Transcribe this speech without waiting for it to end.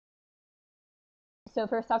So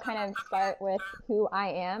first I'll kind of start with who I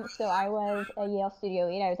am. So I was a Yale studio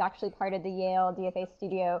lead. I was actually part of the Yale DFA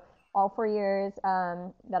studio all 4 years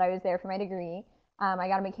that I was there for my degree. I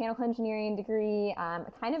got a mechanical engineering degree,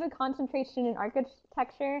 kind of a concentration in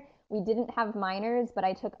architecture. We didn't have minors, but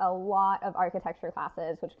I took a lot of architecture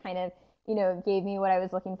classes, which kind of, gave me what I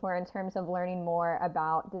was looking for in terms of learning more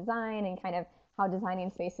about design and kind of how designing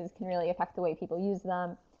spaces can really affect the way people use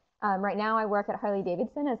them. Right now, I work at Harley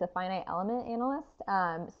Davidson as a finite element analyst,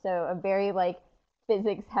 so a very like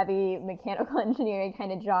physics heavy mechanical engineering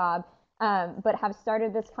kind of job, but have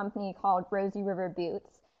started this company called Rosie River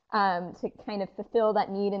Boots to kind of fulfill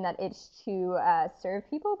that need and that itch to serve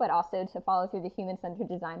people, but also to follow through the human centered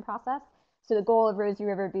design process. So, the goal of Rosie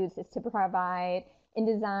River Boots is to provide and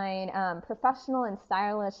design professional and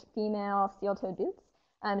stylish female steel toed boots.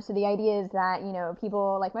 So the idea is that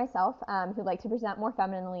people like myself who like to present more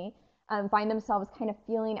femininely find themselves kind of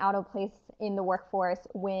feeling out of place in the workforce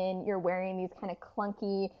when you're wearing these kind of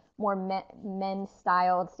clunky, more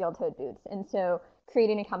men-styled steel-toed boots. And so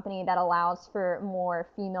creating a company that allows for more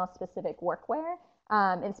female-specific workwear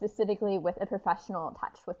and specifically with a professional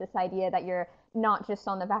touch, with this idea that you're not just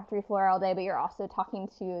on the factory floor all day, but you're also talking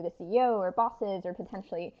to the CEO or bosses or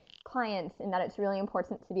potentially clients, and that it's really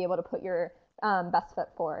important to be able to put your best foot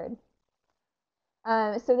forward.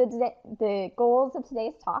 So the goals of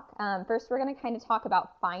today's talk, first we're going to kind of talk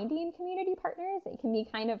about finding community partners. It can be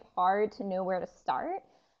kind of hard to know where to start,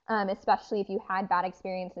 especially if you had bad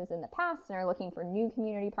experiences in the past and are looking for new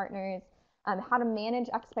community partners, how to manage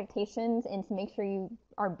expectations and to make sure you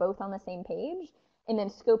are both on the same page, and then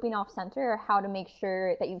scoping off center, how to make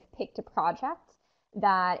sure that you've picked a project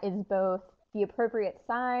that is both the appropriate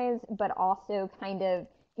size, but also kind of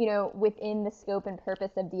within the scope and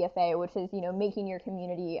purpose of DFA, which is, making your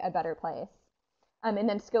community a better place. And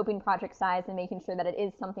then scoping project size and making sure that it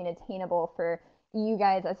is something attainable for you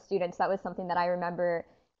guys as students. That was something that I remember,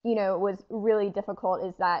 was really difficult,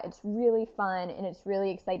 is that it's really fun and it's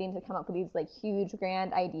really exciting to come up with these like huge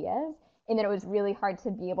grand ideas. And then it was really hard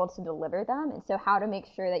to be able to deliver them. And so how to make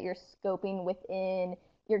sure that you're scoping within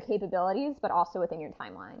your capabilities, but also within your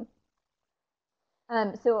timeline.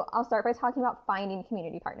 So I'll start by talking about finding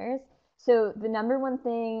community partners. So the number one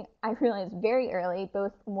thing I realized very early,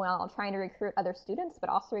 both while trying to recruit other students, but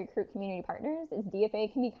also recruit community partners, is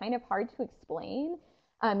DFA can be kind of hard to explain.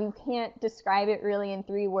 You can't describe it really in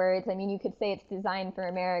 3 words. I mean, you could say it's Design for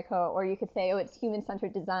America, or you could say, oh, it's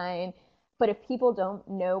human-centered design. But if people don't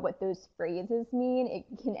know what those phrases mean,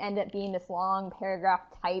 it can end up being this long paragraph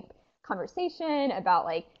type conversation about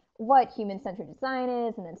like what human-centered design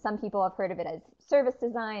is, and then some people have heard of it as service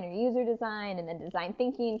design or user design, and then design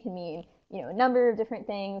thinking can mean a number of different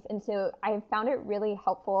things. And so I found it really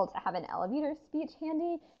helpful to have an elevator speech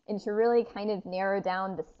handy and to really kind of narrow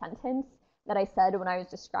down the sentence that I said when I was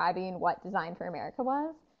describing what Design for America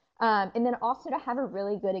was. And then also to have a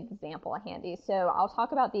really good example handy. So I'll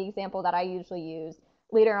talk about the example that I usually use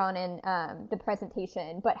later on in the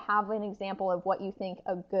presentation, but have an example of what you think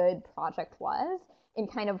a good project was and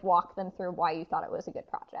kind of walk them through why you thought it was a good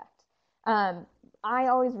project. I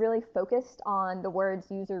always really focused on the words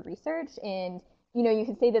user research, and you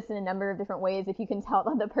can say this in a number of different ways if you can tell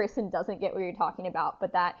that the person doesn't get what you're talking about,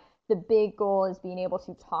 but that the big goal is being able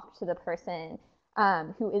to talk to the person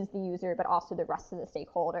who is the user, but also the rest of the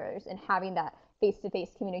stakeholders, and having that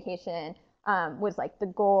face-to-face communication was like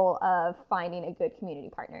the goal of finding a good community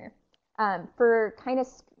partner. For kind of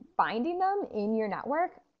finding them in your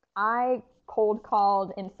network, I cold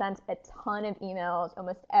called and sent a ton of emails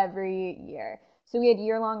almost every year. So we had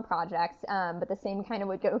year-long projects, but the same kind of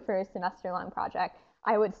would go for a semester-long project.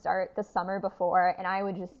 I would start the summer before, and I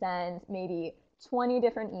would just send maybe 20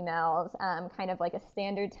 different emails, kind of like a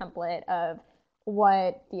standard template of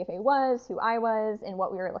what DFA was, who I was, and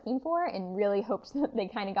what we were looking for, and really hoped that they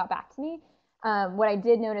kind of got back to me. What I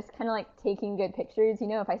did notice, kind of like taking good pictures,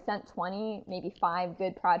 if I sent 20, maybe 5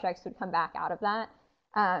 good projects would come back out of that.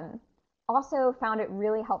 Also found it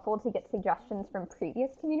really helpful to get suggestions from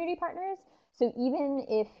previous community partners. So even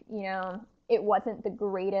if, it wasn't the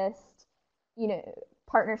greatest,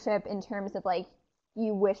 partnership in terms of like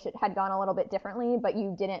you wish it had gone a little bit differently, but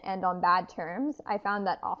you didn't end on bad terms, I found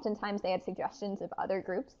that oftentimes they had suggestions of other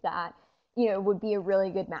groups that, would be a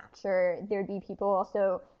really good match, or there'd be people.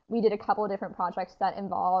 So we did a couple of different projects that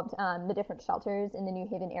involved the different shelters in the New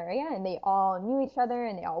Haven area, and they all knew each other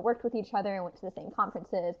and they all worked with each other and went to the same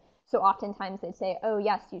conferences. So oftentimes they'd say, oh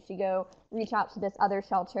yes, you should go reach out to this other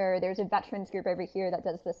shelter. There's a veterans group over here that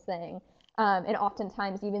does this thing. And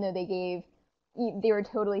oftentimes, even though they were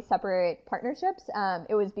totally separate partnerships,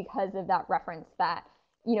 it was because of that reference that,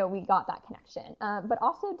 we got that connection. But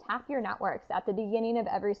also tap your networks. At the beginning of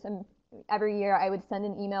every year, I would send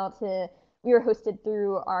an email to, we were hosted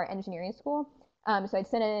through our engineering school. So I'd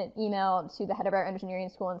send an email to the head of our engineering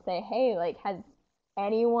school and say, hey, like, has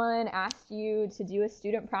anyone asked you to do a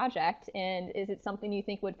student project? And is it something you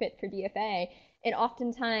think would fit for DFA? And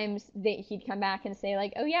oftentimes he'd come back and say,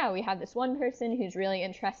 like, oh yeah, we have this one person who's really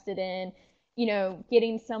interested in,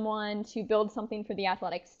 getting someone to build something for the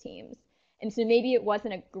athletics teams. And so maybe it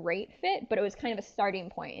wasn't a great fit, but it was kind of a starting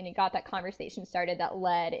point, and it got that conversation started that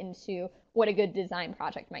led into what a good design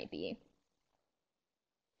project might be.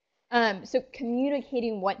 So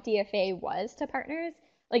communicating what DFA was to partners,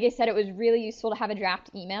 like I said, it was really useful to have a draft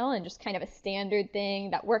email and just kind of a standard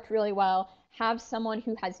thing that worked really well. Have someone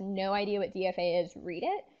who has no idea what DFA is read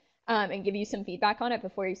it, and give you some feedback on it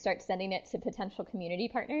before you start sending it to potential community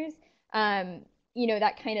partners.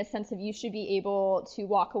 That kind of sense of you should be able to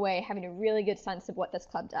walk away having a really good sense of what this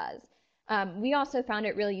club does. We also found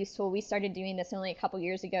it really useful. We started doing this only a couple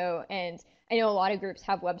years ago, and I know a lot of groups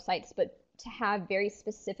have websites, but to have very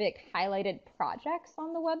specific highlighted projects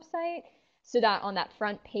on the website so that on that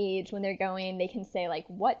front page when they're going, they can say, like,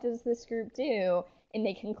 what does this group do? And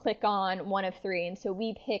they can click on one of three. And so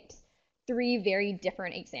we picked three very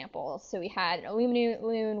different examples. So we had Illuminate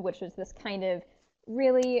Loon, which was this kind of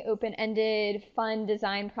really open-ended, fun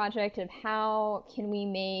design project of how can we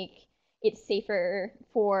make it safer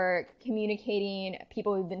for communicating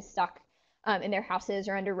people who've been stuck in their houses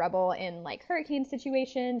or under rubble in like hurricane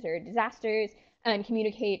situations or disasters, and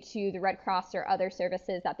communicate to the Red Cross or other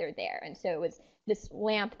services that they're there. And so it was this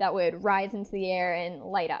lamp that would rise into the air and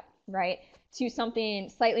light up, right? To something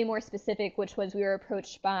slightly more specific, which was we were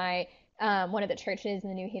approached by one of the churches in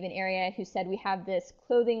the New Haven area who said, we have this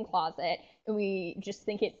clothing closet and we just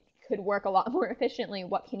think it could work a lot more efficiently.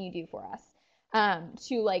 What can you do for us?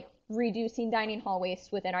 To like reducing dining hall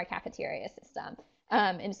waste within our cafeteria system.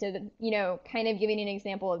 And so, kind of giving an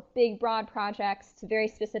example of big, broad projects to very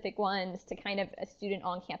specific ones to kind of a student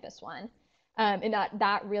on campus one. And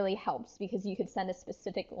that really helps because you could send a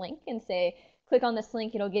specific link and say, click on this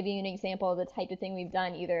link, it'll give you an example of the type of thing we've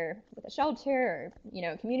done either with a shelter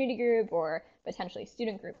or, community group or potentially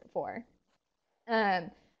student group before.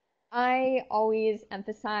 I always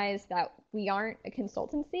emphasize that we aren't a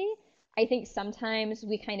consultancy. I think sometimes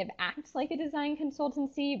we kind of act like a design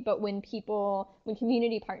consultancy, but when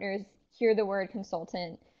community partners hear the word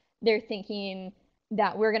consultant, they're thinking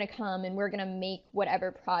that we're going to come and we're going to make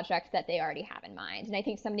whatever project that they already have in mind. And I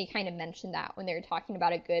think somebody kind of mentioned that when they were talking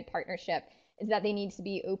about a good partnership, is that they need to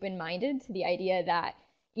be open-minded to the idea that,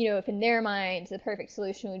 if in their mind the perfect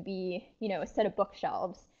solution would be, a set of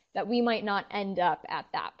bookshelves, that we might not end up at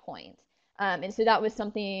that point. And so that was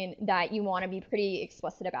something that you want to be pretty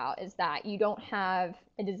explicit about, is that you don't have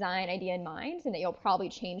a design idea in mind and that you'll probably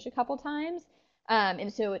change a couple times.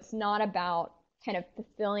 And so it's not about kind of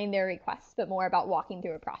fulfilling their requests, but more about walking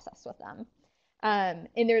through a process with them.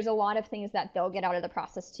 And there's a lot of things that they'll get out of the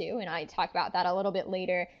process too. And I talk about that a little bit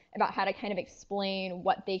later about how to kind of explain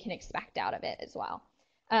what they can expect out of it as well.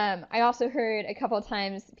 I also heard a couple of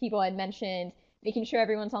times people had mentioned making sure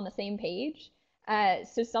everyone's on the same page.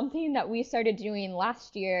 So something that we started doing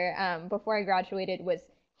last year before I graduated was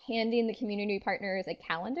handing the community partners a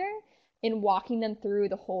calendar and walking them through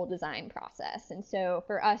the whole design process. And so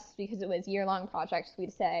for us, because it was year-long projects,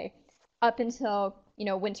 we'd say up until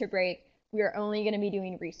winter break, we are only going to be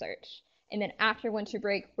doing research. And then after winter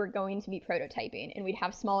break, we're going to be prototyping, and we'd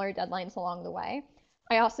have smaller deadlines along the way.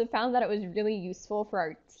 I also found that it was really useful for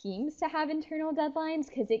our teams to have internal deadlines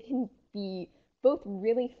because it can be both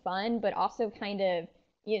really fun, but also kind of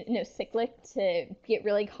cyclic to get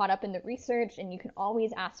really caught up in the research, and you can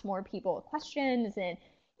always ask more people questions, and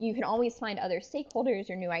you can always find other stakeholders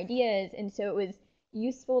or new ideas. And so it was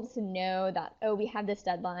useful to know that, oh, we have this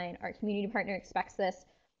deadline, our community partner expects this,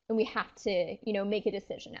 and we have to make a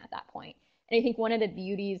decision at that point. And I think one of the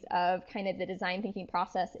beauties of kind of the design thinking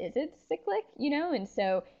process is it's cyclic, and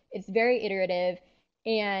so it's very iterative.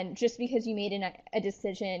 And just because you made a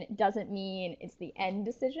decision doesn't mean it's the end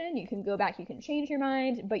decision. You can go back, you can change your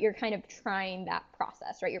mind, but you're kind of trying that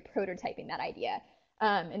process, right? You're prototyping that idea.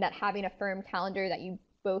 And that having a firm calendar that you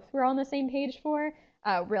both were on the same page for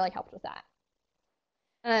really helped with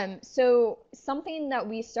that. So something that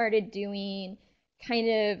we started doing kind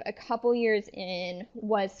of a couple years in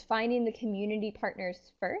was finding the community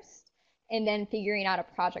partners first and then figuring out a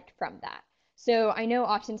project from that. So I know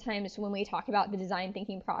oftentimes when we talk about the design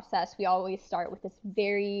thinking process, we always start with this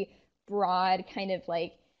very broad kind of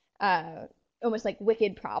like almost like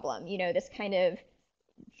wicked problem, this kind of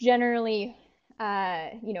generally,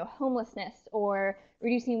 homelessness or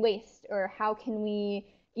reducing waste, or how can we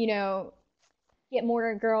you know, get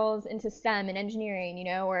more girls into STEM and engineering,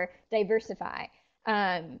 or diversify.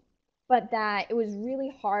 Um, but that it was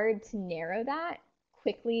really hard to narrow that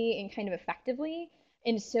quickly and kind of effectively.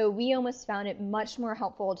 And so we almost found it much more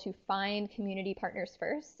helpful to find community partners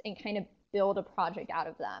first and kind of build a project out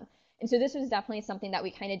of them. And so this was definitely something that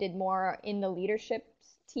we kind of did more in the leadership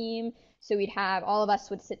team. So we'd have all of us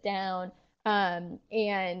would sit down,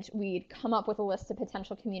 and we'd come up with a list of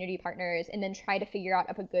potential community partners and then try to figure out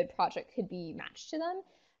if a good project could be matched to them.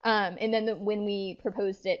 And then when we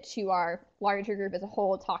proposed it to our larger group as a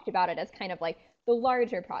whole, talked about it as kind of like the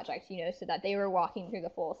larger project, so that they were walking through the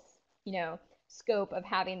full, scope of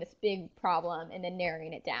having this big problem and then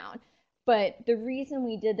narrowing it down. But the reason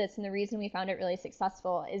we did this and the reason we found it really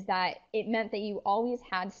successful is that it meant that you always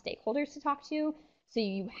had stakeholders to talk to. So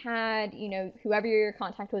you had, whoever your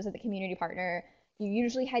contact was at the community partner, you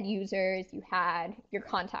usually had users, you had your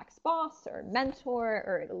contact's boss or mentor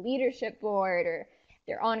or the leadership board or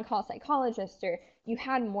their on-call psychologist, or you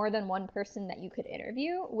had more than one person that you could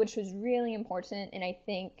interview, which was really important. And I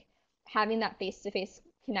think having that face-to-face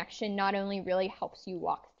connection not only really helps you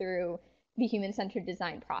walk through the human-centered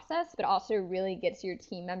design process, but also really gets your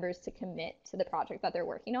team members to commit to the project that they're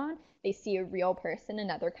working on. They see a real person and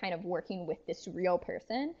that they're kind of working with this real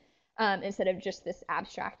person, instead of just this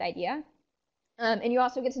abstract idea. And you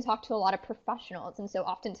also get to talk to a lot of professionals. And so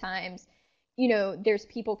oftentimes, there's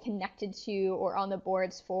people connected to or on the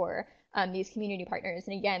boards for these community partners.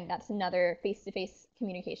 And again, that's another face-to-face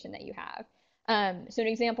communication that you have. So an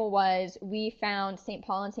example was we found St.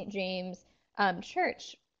 Paul and St. James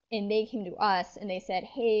Church, and they came to us and they said,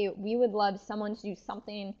 hey, we would love someone to do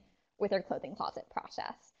something with our clothing closet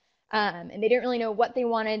process. And they didn't really know what they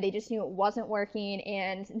wanted. They just knew it wasn't working,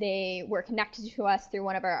 and they were connected to us through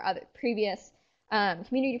one of our other previous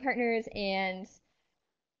community partners, and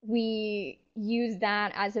we use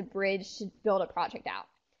that as a bridge to build a project out.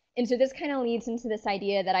 And so this kind of leads into this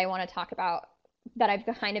idea that I want to talk about that I've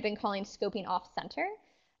kind of been calling scoping off center.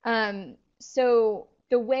 So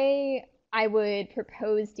the way I would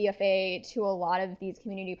propose DFA to a lot of these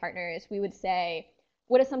community partners, we would say,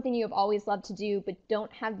 what is something you have always loved to do but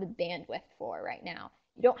don't have the bandwidth for right now?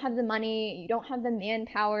 You don't have the money, you don't have the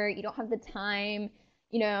manpower, you don't have the time.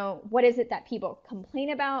 What is it that people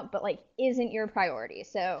complain about but like isn't your priority?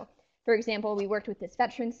 So for example, we worked with this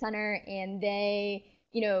veterans center, and they,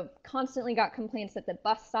 constantly got complaints that the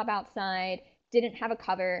bus stop outside didn't have a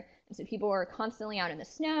cover, and so people were constantly out in the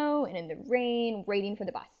snow and in the rain waiting for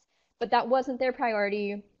the bus. But that wasn't their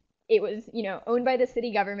priority. It was, owned by the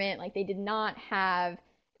city government. Like they did not have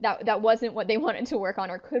that wasn't what they wanted to work on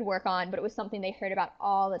or could work on, but it was something they heard about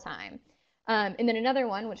all the time. And then another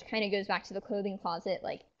one, which kind of goes back to the clothing closet,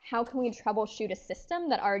 like how can we troubleshoot a system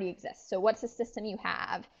that already exists? So what's a system you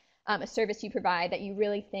have, a service you provide that you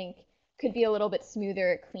really think could be a little bit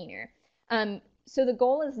smoother, cleaner? So the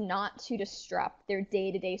goal is not to disrupt their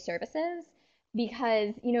day-to-day services,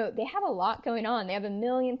 because they have a lot going on. They have a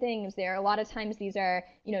million things there. A lot of times these are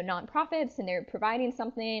nonprofits, and they're providing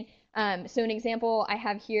something. So an example I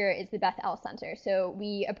have here is the Beth El Center. So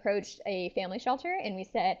we approached a family shelter and we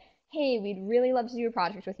said, hey, we'd really love to do a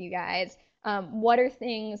project with you guys. What are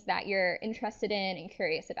things that you're interested in and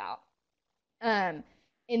curious about? And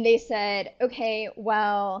they said, okay,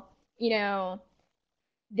 well,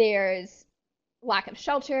 there's lack of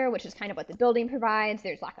shelter, which is kind of what the building provides.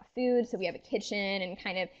 There's lack of food, so we have a kitchen and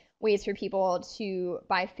kind of ways for people to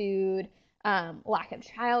buy food. Lack of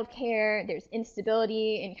childcare. There's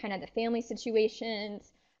instability in kind of the family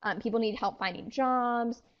situations. People need help finding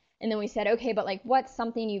jobs. And then we said, okay, but like what's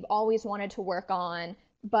something you've always wanted to work on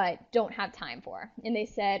but don't have time for? And they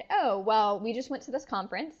said, oh, well, we just went to this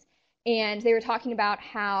conference, and they were talking about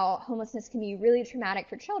how homelessness can be really traumatic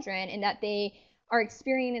for children, and that they are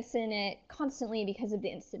experiencing it constantly because of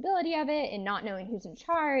the instability of it and not knowing who's in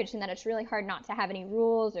charge, and that it's really hard not to have any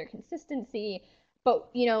rules or consistency. But,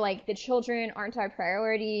 like the children aren't our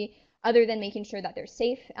priority other than making sure that they're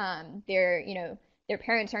safe. Their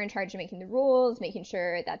parents are in charge of making the rules, making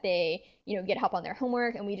sure that they, get help on their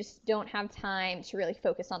homework, and we just don't have time to really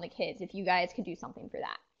focus on the kids. If you guys could do something for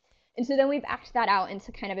that. And so then we've acted that out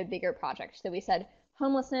into kind of a bigger project. So we said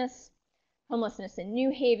homelessness in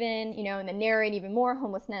New Haven, and then narrowed even more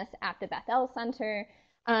homelessness at the Beth El Center,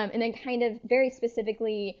 and then kind of very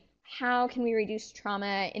specifically, how can we reduce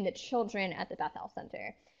trauma in the children at the Beth El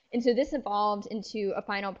Center? And so this evolved into a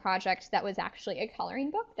final project that was actually a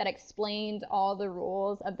coloring book that explained all the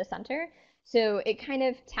rules of the center. So it kind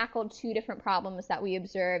of tackled two different problems that we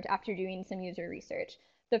observed after doing some user research.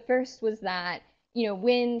 The first was that,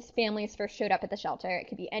 when families first showed up at the shelter, it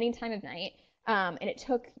could be any time of night, And it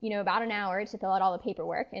took, about an hour to fill out all the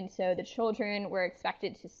paperwork. And so the children were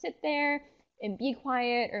expected to sit there and be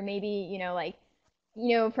quiet, or maybe,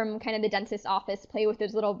 from kind of the dentist's office, play with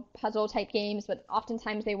those little puzzle type games, but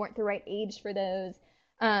oftentimes they weren't the right age for those.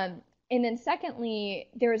 And then secondly,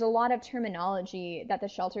 there was a lot of terminology that the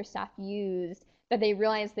shelter staff used that they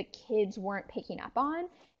realized the kids weren't picking up on.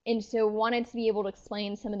 And so wanted to be able to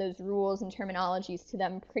explain some of those rules and terminologies to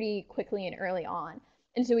them pretty quickly and early on.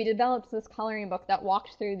 And so we developed this coloring book that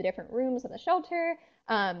walked through the different rooms of the shelter,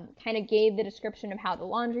 kind of gave the description of how the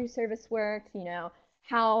laundry service works,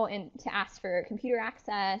 how and to ask for computer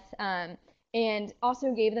access, and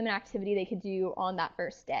also gave them an activity they could do on that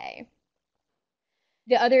first day.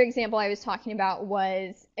 The other example I was talking about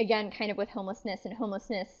was, again, kind of with homelessness, and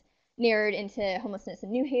homelessness narrowed into homelessness in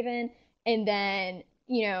New Haven. And then,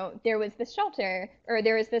 there was this shelter, or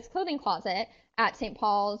there was this clothing closet at St.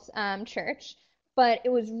 Paul's Church, but it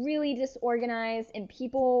was really disorganized, and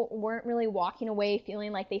people weren't really walking away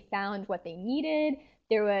feeling like they found what they needed.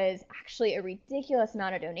 There was actually a ridiculous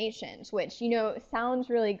amount of donations, which, sounds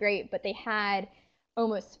really great, but they had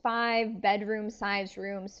almost 5 bedroom-sized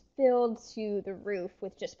rooms filled to the roof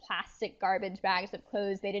with just plastic garbage bags of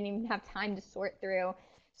clothes they didn't even have time to sort through.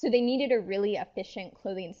 So they needed a really efficient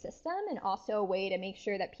clothing system, and also a way to make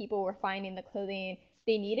sure that people were finding the clothing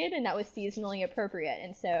they needed and that was seasonally appropriate.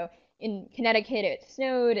 And so in Connecticut it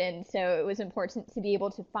snowed, and so it was important to be able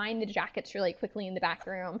to find the jackets really quickly in the back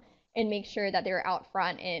room and make sure that they were out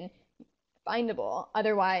front and findable.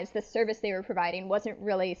 Otherwise, the service they were providing wasn't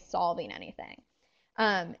really solving anything.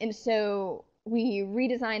 And so we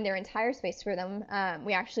redesigned their entire space for them.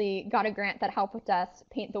 We actually got a grant that helped us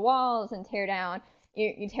paint the walls and tear down,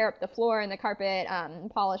 you tear up the floor and the carpet,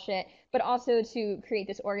 polish it, but also to create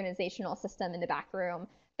this organizational system in the back room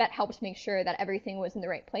that helped make sure that everything was in the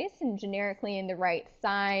right place and generically in the right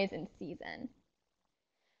size and season.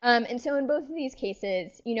 And so in both of these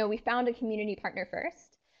cases, we found a community partner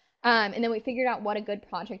first, and then we figured out what a good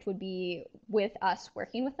project would be with us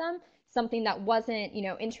working with them, something that wasn't,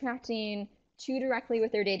 interacting too directly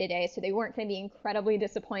with their day-to-day, so they weren't going to be incredibly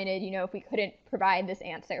disappointed, if we couldn't provide this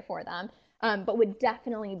answer for them, but would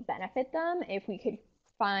definitely benefit them if we could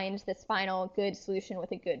find this final good solution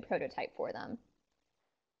with a good prototype for them.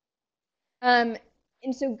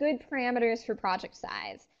 And so good parameters for project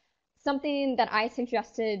size. Something that I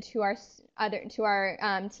suggested to our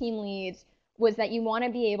team leads was that you want to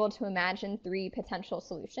be able to imagine 3 potential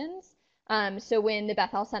solutions. So when the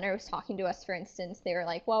Bethel Center was talking to us, for instance, they were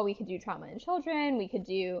like, well, we could do trauma in children, we could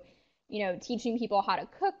do, teaching people how to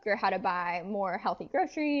cook or how to buy more healthy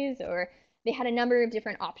groceries, or they had a number of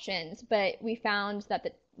different options. But we found that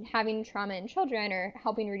having trauma in children, or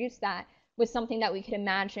helping reduce that, was something that we could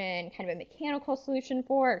imagine kind of a mechanical solution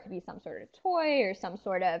for. It could be some sort of toy or some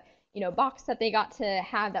sort of, box that they got to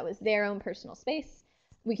have that was their own personal space.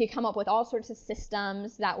 We could come up with all sorts of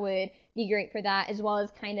systems that would be great for that, as well as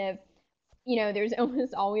kind of, there's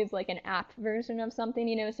almost always like an app version of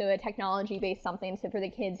something, so a technology-based something. So for the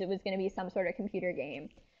kids, it was going to be some sort of computer game.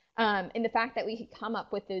 And the fact that we could come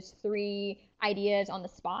up with those 3 ideas on the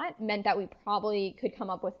spot meant that we probably could come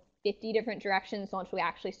up with 50 different directions once we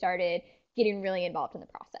actually started getting really involved in the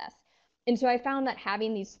process. And so I found that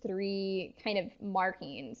having these 3 kind of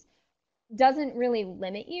markings doesn't really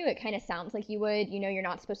limit you. It kind of sounds like you would, you're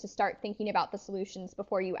not supposed to start thinking about the solutions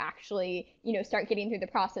before you actually, start getting through the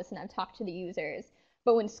process and have talked to the users.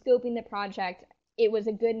 But when scoping the project, it was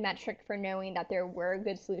a good metric for knowing that there were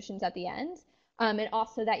good solutions at the end, and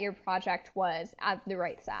also that your project was at the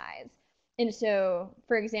right size. And so,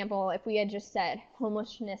 for example, if we had just said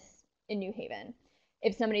homelessness in New Haven,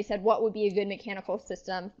 if somebody said what would be a good mechanical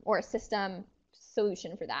system or a system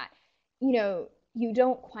solution for that, you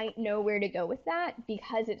don't quite know where to go with that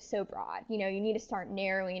because it's so broad. You need to start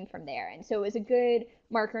narrowing from there. And so it was a good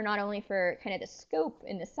marker not only for kind of the scope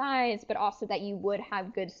and the size, but also that you would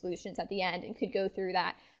have good solutions at the end and could go through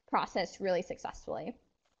that process really successfully.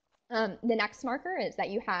 The next marker is that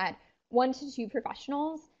you had 1 to 2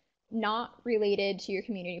 professionals not related to your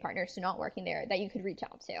community partners, so not working there, that you could reach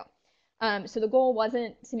out to. So the goal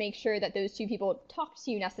wasn't to make sure that those 2 people talked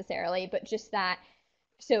to you necessarily, but just that.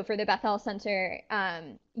 So for the Bethel Center,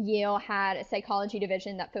 Yale had a psychology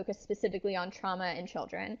division that focused specifically on trauma in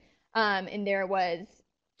children. And there was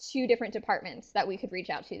 2 different departments that we could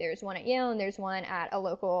reach out to. There's one at Yale and there's one at a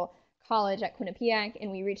local college at Quinnipiac.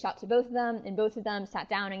 And we reached out to both of them, and both of them sat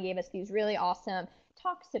down and gave us these really awesome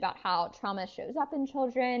talks about how trauma shows up in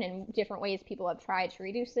children and different ways people have tried to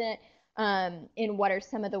reduce it, and what are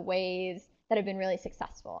some of the ways that have been really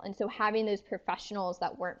successful. And so having those professionals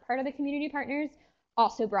that weren't part of the community partners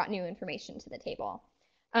also brought new information to the table.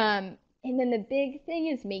 And then the big thing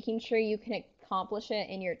is making sure you can accomplish it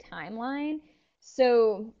in your timeline.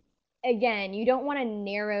 So again, you don't want to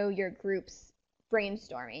narrow your group's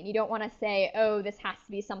brainstorming. You don't want to say, oh, this has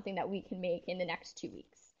to be something that we can make in the next 2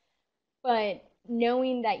 weeks. But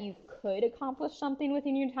knowing that you could accomplish something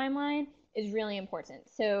within your timeline is really important.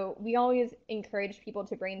 So we always encourage people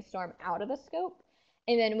to brainstorm out of the scope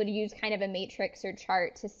and then would use kind of a matrix or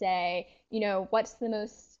chart to say, what's the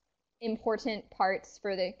most important parts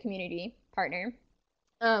for the community partner?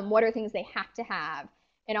 What are things they have to have?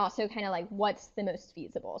 And also kind of like what's the most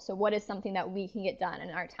feasible? So what is something that we can get done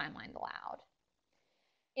and our timeline allowed?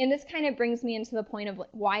 And this kind of brings me into the point of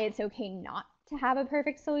why it's okay not to have a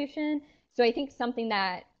perfect solution. So I think something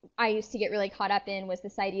that I used to get really caught up in was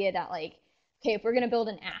this idea that like, okay, if we're going to build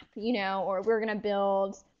an app, or we're going to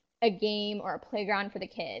build a game or a playground for the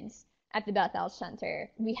kids at the Beth El Center,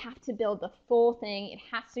 we have to build the full thing. It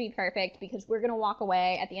has to be perfect because we're going to walk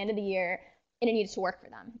away at the end of the year and it needs to work for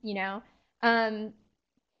them.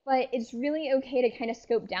 But it's really okay to kind of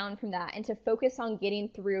scope down from that and to focus on getting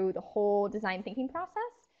through the whole design thinking process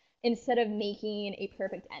instead of making a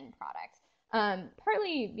perfect end product.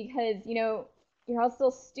 Partly because, you're all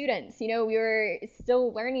still students. We were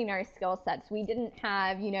still learning our skill sets. We didn't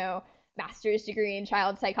have, master's degree in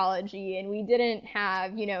child psychology, and we didn't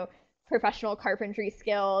have, professional carpentry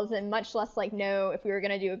skills, and much less like know if we were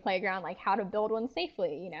going to do a playground, like how to build one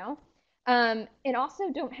safely, and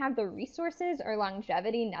also don't have the resources or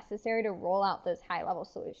longevity necessary to roll out those high level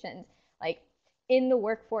solutions. Like in the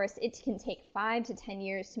workforce, it can take 5 to 10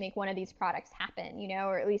 years to make one of these products happen,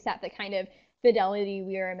 or at least at the kind of fidelity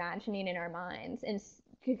we are imagining in our minds, and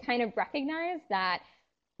to kind of recognize that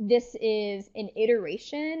this is an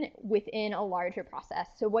iteration within a larger process.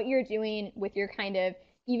 So what you're doing with your kind of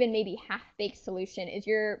even maybe half-baked solution is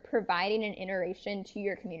you're providing an iteration to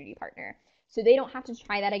your community partner. So they don't have to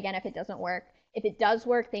try that again if it doesn't work. If it does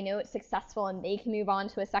work, they know it's successful and they can move on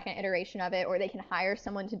to a second iteration of it, or they can hire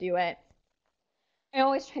someone to do it. I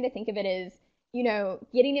always try to think of it as,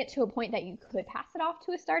 getting it to a point that you could pass it off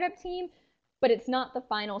to a startup team, but it's not the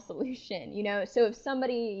final solution, So if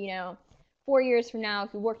somebody, 4 years from now,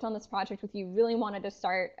 who worked on this project with you really wanted to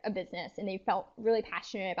start a business and they felt really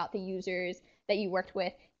passionate about the users that you worked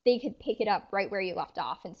with, they could pick it up right where you left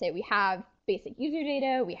off and say, we have basic user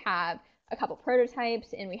data, we have a couple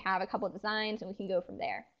prototypes, and we have a couple designs, and we can go from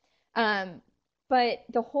there. But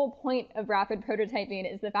the whole point of rapid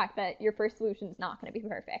prototyping is the fact that your first solution is not going to be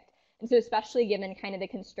perfect. And so especially given kind of the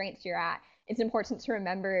constraints you're at, it's important to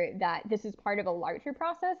remember that this is part of a larger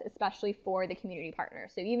process, especially for the community partner.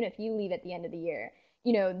 So even if you leave at the end of the year,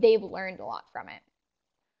 they've learned a lot from it.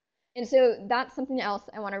 And so that's something else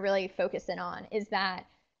I want to really focus in on, is that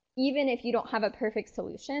even if you don't have a perfect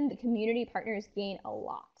solution, the community partners gain a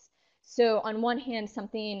lot. So on one hand,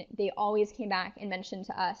 something they always came back and mentioned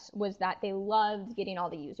to us was that they loved getting all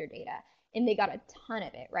the user data, and they got a ton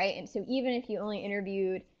of it, right? And so even if you only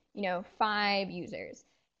interviewed, 5 users,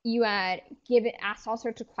 you had asked all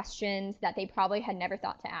sorts of questions that they probably had never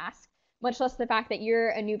thought to ask, much less the fact that you're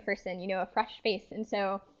a new person, a fresh face. And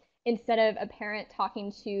so instead of a parent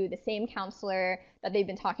talking to the same counselor that they've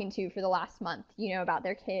been talking to for the last month, about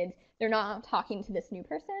their kids, they're not talking to this new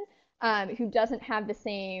person who doesn't have the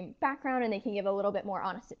same background, and they can give a little bit more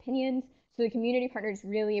honest opinions. So the community partners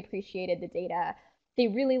really appreciated the data. They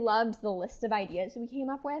really loved the list of ideas we came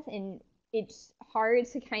up with, and it's hard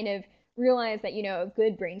to kind of realize that, a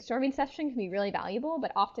good brainstorming session can be really valuable,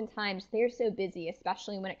 but oftentimes they're so busy,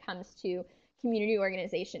 especially when it comes to community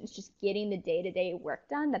organizations, just getting the day-to-day work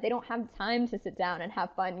done, that they don't have time to sit down and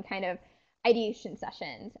have fun kind of ideation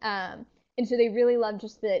sessions. And so they really loved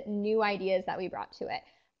just the new ideas that we brought to it,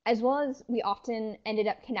 as well as we often ended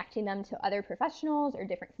up connecting them to other professionals or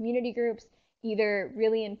different community groups, either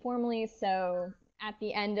really informally. So at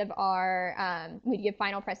the end of we'd give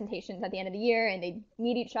final presentations at the end of the year, and they'd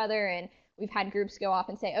meet each other, and we've had groups go off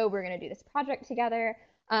and say, oh, we're going to do this project together,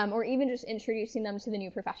 or even just introducing them to the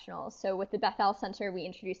new professionals. So with the Beth El Center, we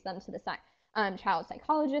introduced them to the child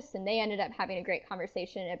psychologists, and they ended up having a great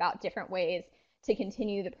conversation about different ways to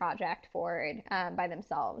continue the project forward by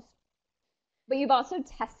themselves. But you've also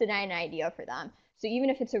tested an idea for them. So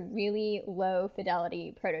even if it's a really low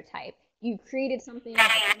fidelity prototype, you've created something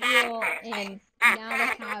that's real, and now they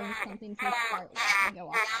have something to start with and go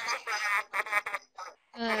off.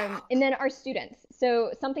 And then our students.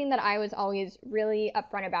 So something that I was always really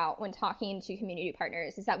upfront about when talking to community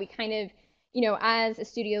partners is that we kind of, as a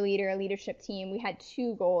studio leader, a leadership team, we had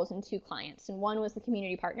 2 goals and 2 clients. And one was the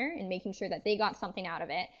community partner and making sure that they got something out of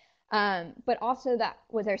it. but also that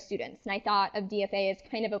was our students. And I thought of DFA as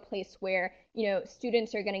kind of a place where,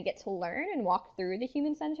 students are going to get to learn and walk through the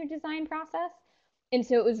human-centered design process. And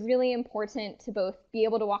so it was really important to both be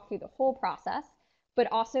able to walk through the whole process,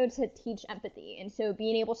 but also to teach empathy. And so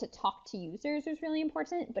being able to talk to users was really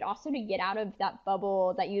important, but also to get out of that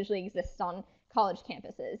bubble that usually exists on college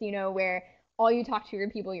campuses, where all you talk to are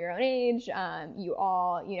people your own age, you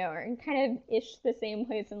all, are in kind of ish the same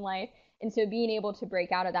place in life. And so being able to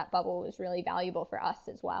break out of that bubble was really valuable for us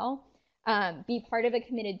as well. Be part of a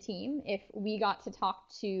committed team. If we got to talk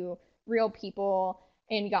to real people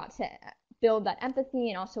and got to build that empathy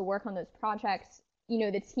and also work on those projects,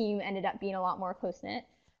 the team ended up being a lot more close-knit.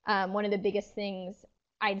 One of the biggest things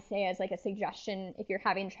I'd say as like a suggestion, if you're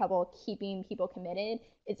having trouble keeping people committed,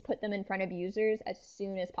 is put them in front of users as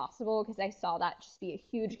soon as possible, because I saw that just be a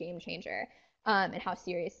huge game changer, and how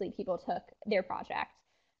seriously people took their project.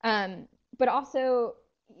 But also,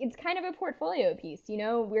 it's kind of a portfolio piece.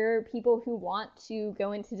 We're people who want to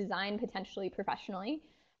go into design potentially professionally.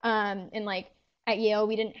 And like at Yale,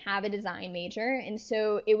 we didn't have a design major. And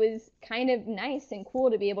so it was kind of nice and cool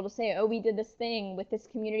to be able to say, oh, we did this thing with this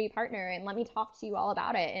community partner, and let me talk to you all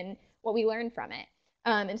about it and what we learned from it.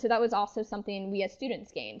 And so that was also something we as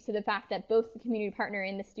students gained. So the fact that both the community partner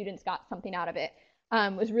and the students got something out of it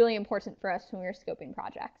was really important for us when we were scoping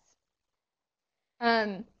projects.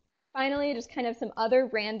 Finally, just kind of some other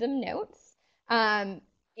random notes.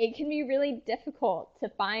 It can be really difficult to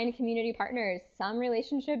find community partners. Some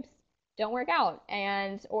relationships don't work out,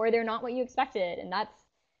 or they're not what you expected, and that's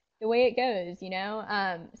the way it goes.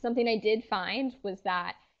 Something I did find was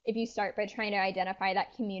that if you start by trying to identify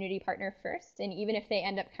that community partner first, and even if they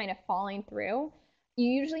end up kind of falling through, you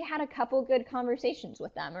usually had a couple good conversations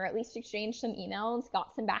with them, or at least exchanged some emails,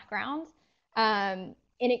 got some background.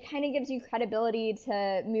 And it kind of gives you credibility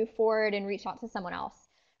to move forward and reach out to someone else.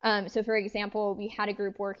 So for example, we had a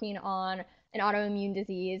group working on an autoimmune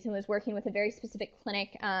disease and was working with a very specific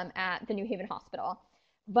clinic at the New Haven Hospital.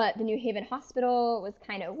 But the New Haven Hospital was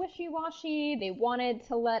kind of wishy-washy. They wanted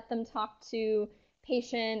to let them talk to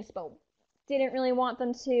patients, but didn't really want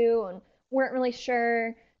them to, and weren't really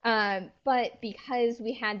sure. But because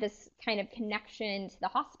we had this kind of connection to the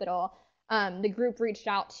hospital, the group reached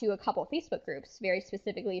out to a couple Facebook groups very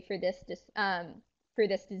specifically for this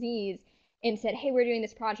disease, and said, hey, we're doing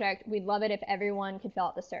this project. We'd love it if everyone could fill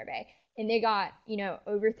out the survey. And they got,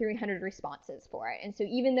 over 300 responses for it. And so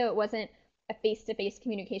even though it wasn't a face-to-face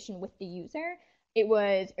communication with the user, it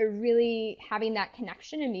was a really having that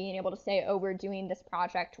connection and being able to say, oh, we're doing this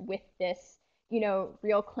project with this,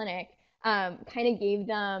 real clinic, kind of gave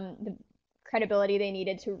them the credibility they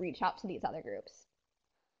needed to reach out to these other groups.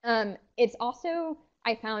 It's also,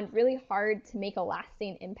 I found, really hard to make a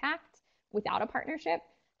lasting impact without a partnership.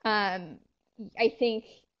 I think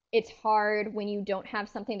it's hard when you don't have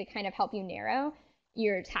something to kind of help you narrow.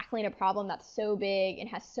 You're tackling a problem that's so big and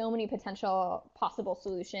has so many potential possible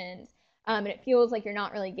solutions, and it feels like you're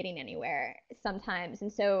not really getting anywhere sometimes.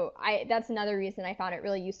 And so that's another reason I found it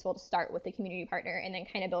really useful to start with the community partner and then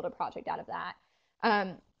kind of build a project out of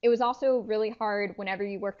that. It was also really hard whenever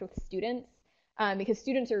you worked with students, because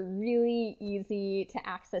students are really easy to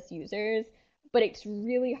access users, but it's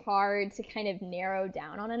really hard to kind of narrow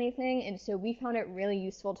down on anything. And so we found it really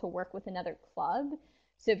useful to work with another club.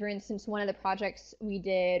 So for instance, one of the projects we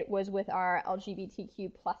did was with our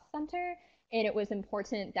LGBTQ plus center, and it was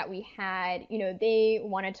important that we had, they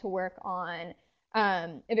wanted to work on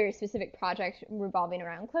a very specific project revolving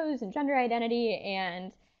around clothes and gender identity,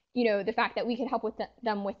 and the fact that we could help with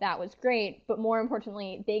them with that was great, but more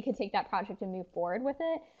importantly, they could take that project and move forward with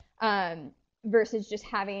it, versus just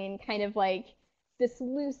having kind of like this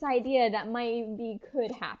loose idea that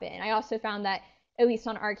could happen. I also found that, at least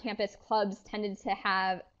on our campus, clubs tended to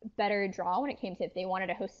have better draw when it came to if they wanted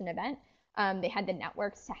to host an event. They had the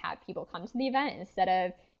networks to have people come to the event instead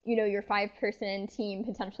of, your 5-person team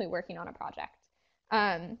potentially working on a project.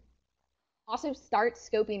 Also start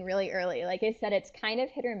scoping really early. Like I said, it's kind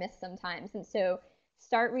of hit or miss sometimes. And so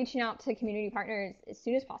start reaching out to community partners as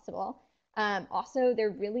soon as possible. Also,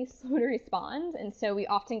 they're really slow to respond. And so we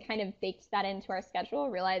often kind of baked that into our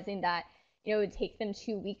schedule, realizing that, it would take them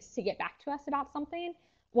 2 weeks to get back to us about something.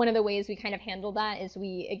 One of the ways we kind of handled that is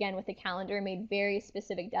we, again, with the calendar, made very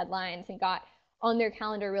specific deadlines and got on their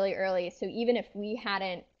calendar really early. So even if we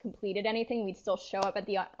hadn't completed anything, we'd still show up at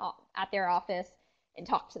their office and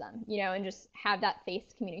talk to them, and just have that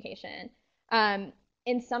face communication.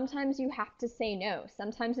 And sometimes you have to say no.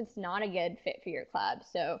 Sometimes it's not a good fit for your club.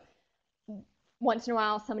 So once in a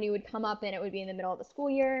while, somebody would come up and it would be in the middle of the school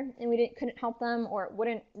year and we couldn't help them, or it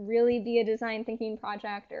wouldn't really be a design thinking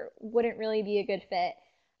project, or wouldn't really be a good fit.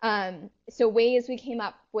 So ways we came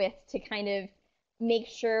up with to kind of make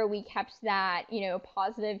sure we kept that,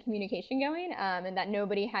 positive communication going, and that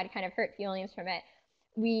nobody had kind of hurt feelings from it.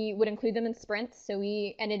 We would include them in sprints. So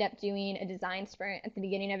we ended up doing a design sprint at the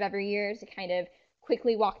beginning of every year to kind of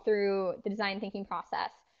quickly walk through the design thinking process.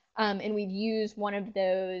 And we'd use one of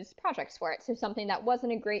those projects for it. So something that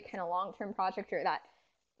wasn't a great kind of long-term project, or that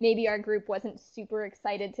maybe our group wasn't super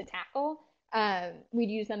excited to tackle,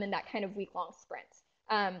 we'd use them in that kind of week-long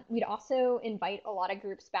sprint. We'd also invite a lot of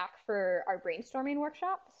groups back for our brainstorming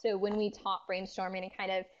workshop. So when we taught brainstorming and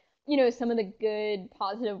kind of, some of the good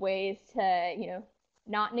positive ways to,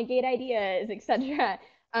 not negate ideas, etc.,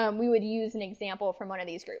 we would use an example from one of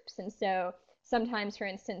these groups. And so sometimes, for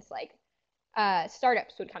instance, like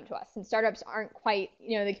startups would come to us, and startups aren't quite,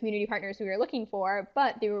 the community partners we were looking for,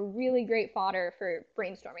 but they were really great fodder for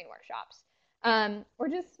brainstorming workshops. Or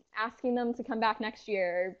just asking them to come back next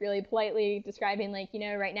year, really politely describing, like,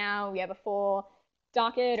 right now we have a full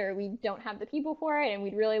docket, or we don't have the people for it, and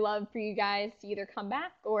we'd really love for you guys to either come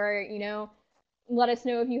back or, let us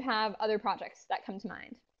know if you have other projects that come to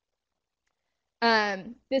mind.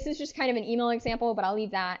 This is just kind of an email example, but I'll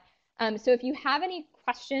leave that. So if you have any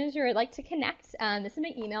questions or would like to connect, this is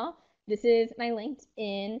my email. This is my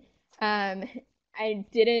LinkedIn. I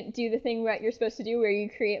didn't do the thing that you're supposed to do where you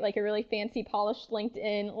create like a really fancy polished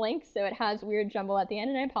LinkedIn link, so it has weird jumble at the end,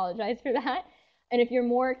 and I apologize for that. And if you're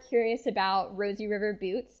more curious about Rosie River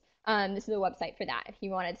Boots, this is a website for that if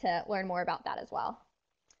you wanted to learn more about that as well.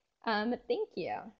 Thank you.